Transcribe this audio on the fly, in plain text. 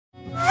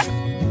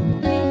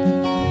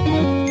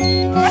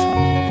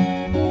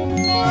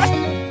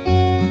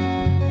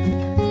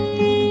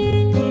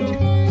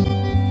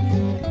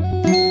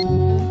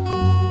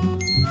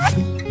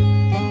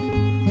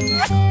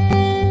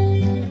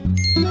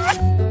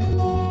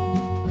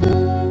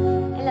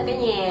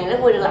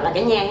vui được gặp lại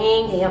cả nhà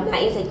hen. Thì hôm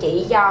nay Yến sẽ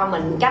chỉ cho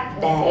mình cách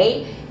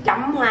để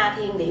cắm hoa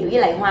thiên điệu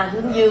với lại hoa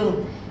hướng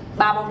dương,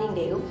 3 bông thiên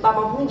điệu, 3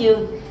 bông hướng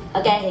dương.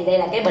 Ok, thì đây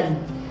là cái bình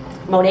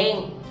màu đen.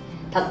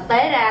 Thực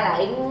tế ra là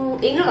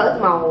Yến rất là thích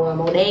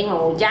màu đen,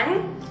 màu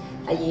trắng.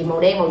 Tại vì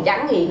màu đen, màu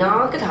trắng thì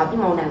nó kết hợp với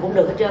màu nào cũng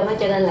được hết trơn á,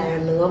 cho nên là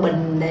lựa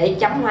bình để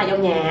chấm hoa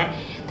trong nhà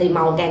thì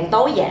màu càng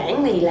tối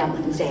giản thì là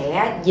mình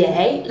sẽ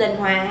dễ lên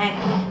hoa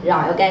ha.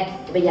 Rồi ok,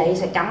 thì bây giờ Yến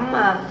sẽ cắm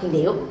thiên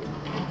điệu.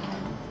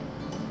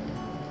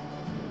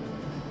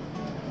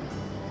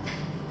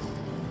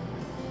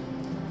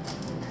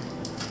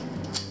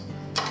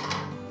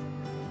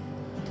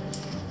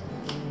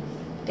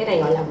 Cái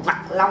này gọi là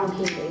vặt long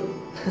thiên điệu.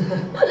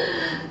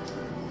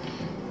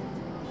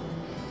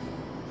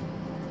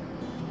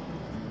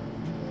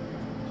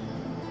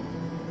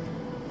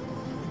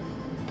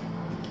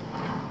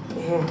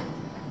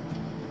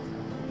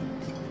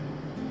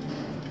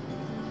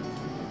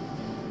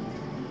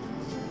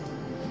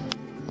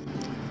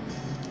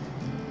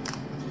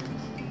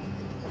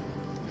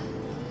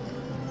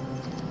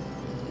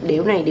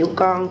 Điệu này điệu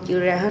con chưa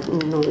ra hết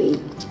nồi.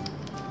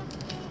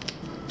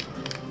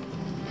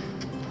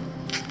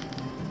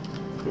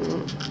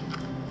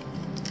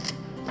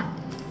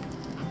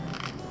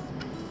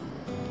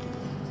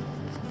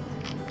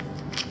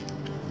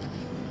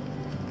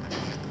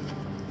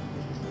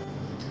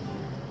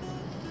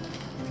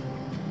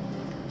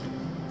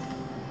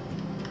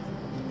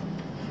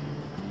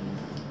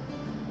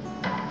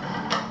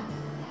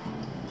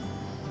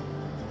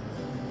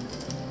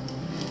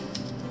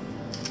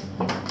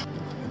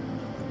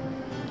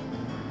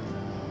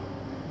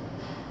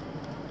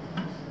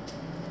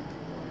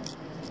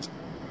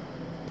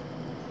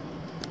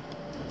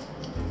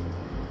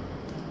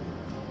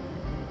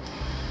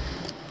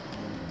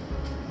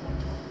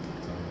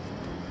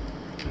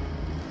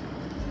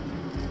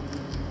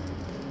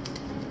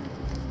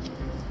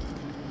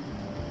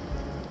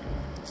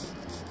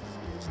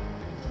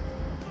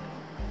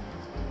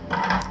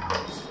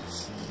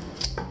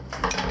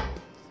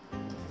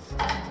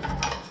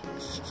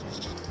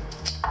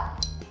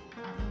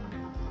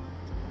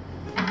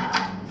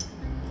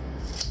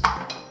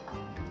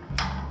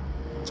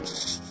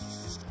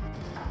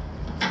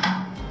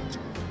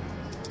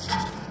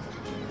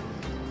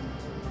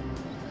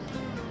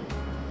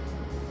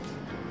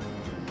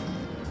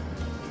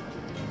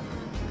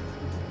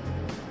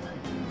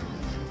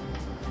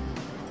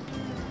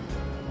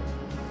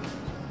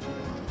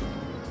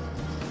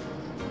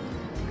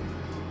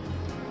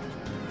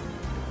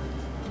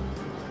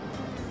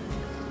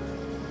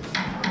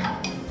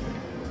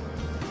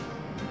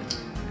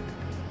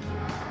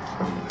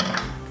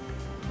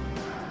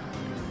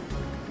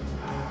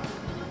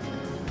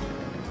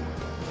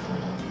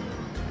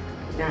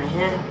 Rồi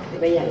ha, thì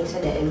bây giờ Yến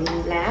sẽ đệm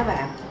lá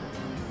vào.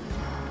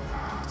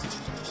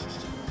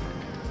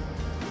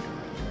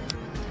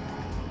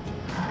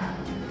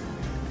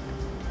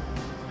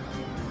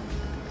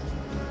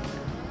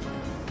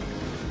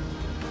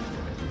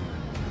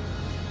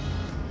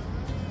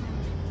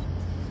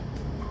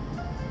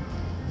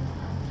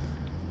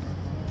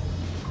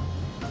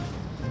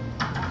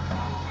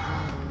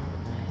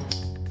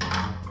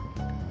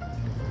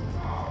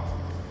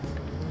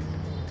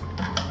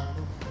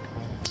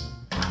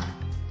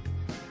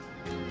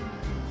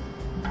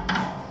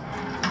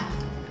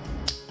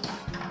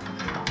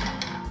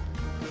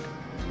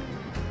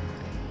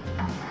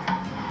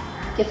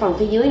 Cái phần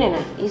phía dưới này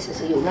nè, Yến sẽ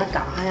sử dụng lá cọ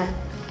ha.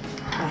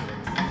 Rồi.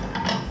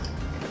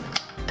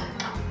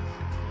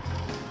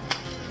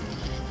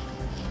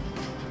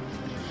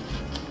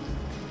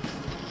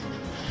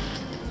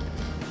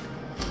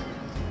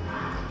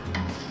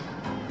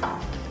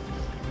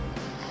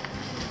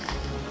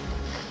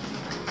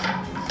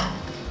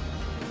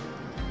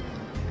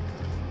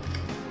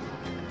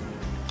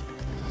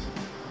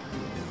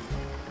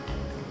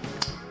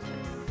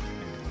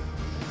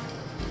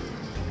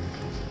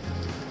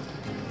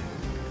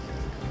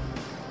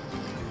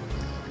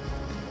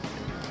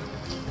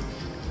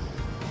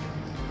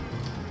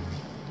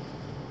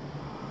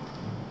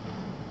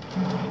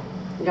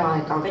 Rồi,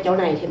 còn cái chỗ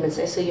này thì mình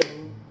sẽ sử dụng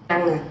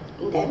ăn nè,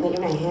 Yến đệm ngay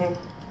chỗ này ha.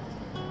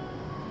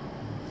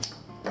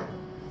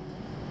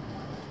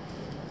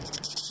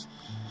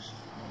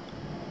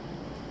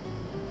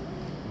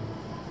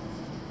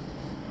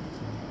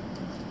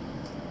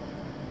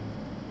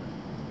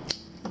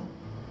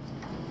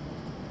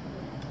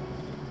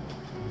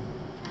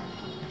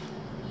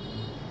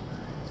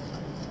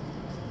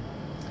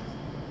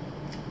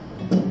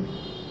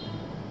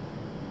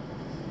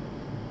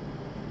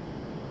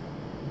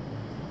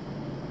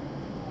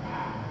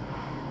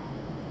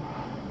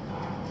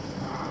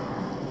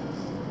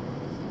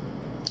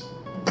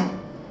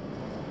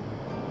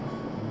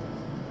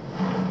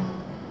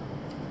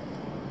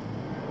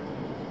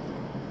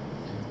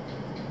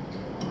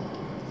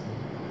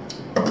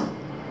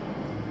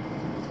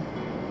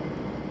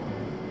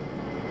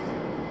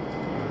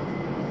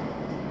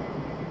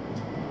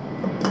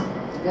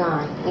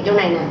 Rồi, ngay chỗ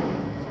này nè,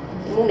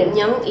 muốn điểm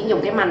nhấn Yến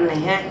dùng cái mành này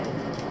ha.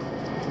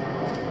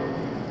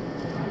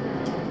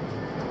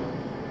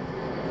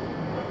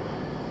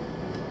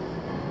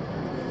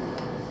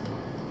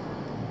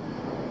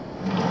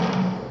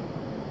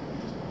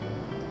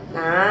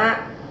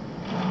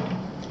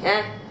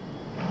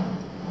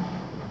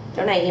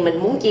 này thì mình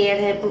muốn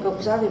che thêm cục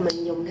sót thì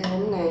mình dùng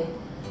thêm cái này,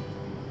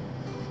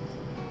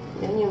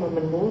 nếu như mà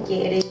mình muốn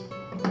che đi.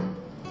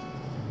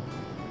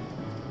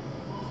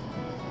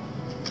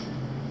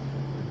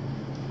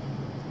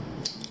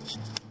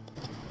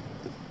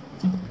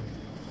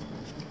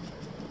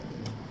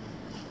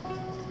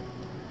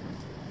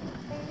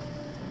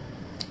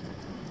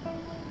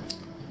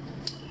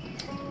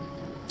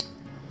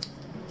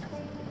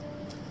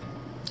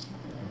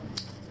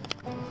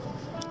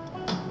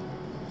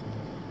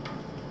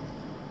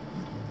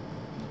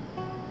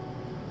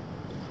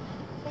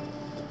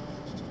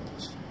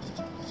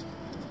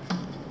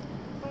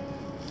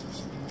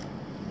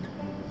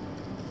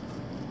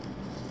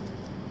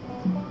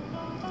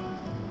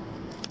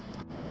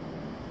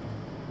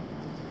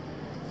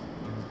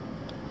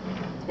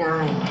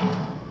 Rồi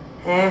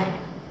ha,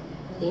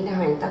 diễn đã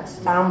hoàn tất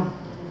xong.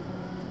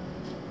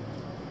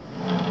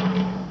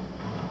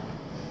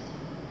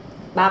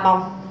 3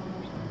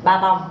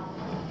 bông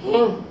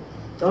hen.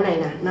 Chỗ này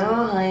nè nó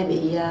hơi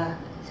bị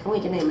xấu,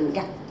 chỗ này mình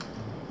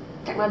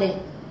cắt nó đi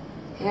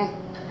ha,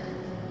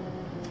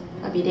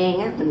 nó bị đen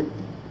á, mình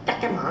cắt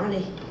cái mỏ nó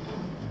đi.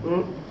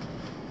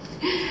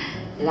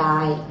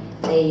 Rồi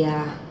thì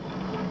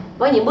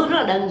với những bước rất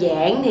là đơn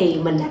giản thì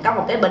mình đã có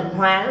một cái bình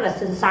hoa rất là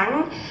xinh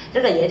xắn,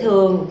 rất là dễ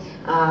thương,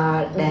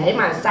 để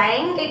mà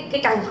sáng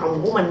cái căn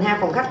phòng của mình ha,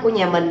 phòng khách của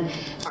nhà mình,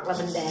 hoặc là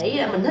mình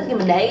để mình thích thì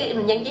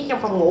mình trang trí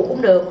trong phòng ngủ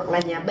cũng được, hoặc là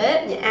nhà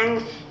bếp, nhà ăn,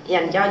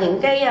 dành cho những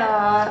cái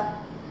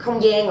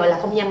không gian gọi là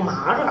không gian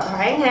mở rất là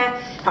thoáng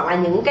ha, hoặc là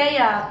những cái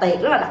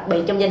tiệc rất là đặc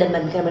biệt trong gia đình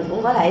mình thì mình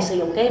cũng có thể sử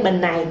dụng cái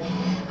bình này,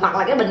 hoặc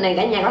là cái bình này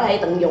cả nhà có thể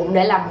tận dụng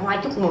để làm hoa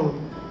chúc mừng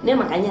nếu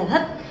mà cả nhà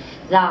thích.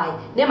 Rồi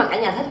nếu mà cả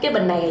nhà thích cái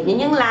bình này nhớ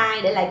nhấn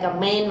like, để lại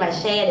comment và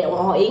share để ủng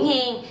hộ Yến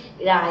hen.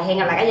 Rồi hẹn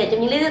gặp lại cả nhà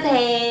trong những clip tiếp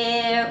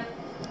theo.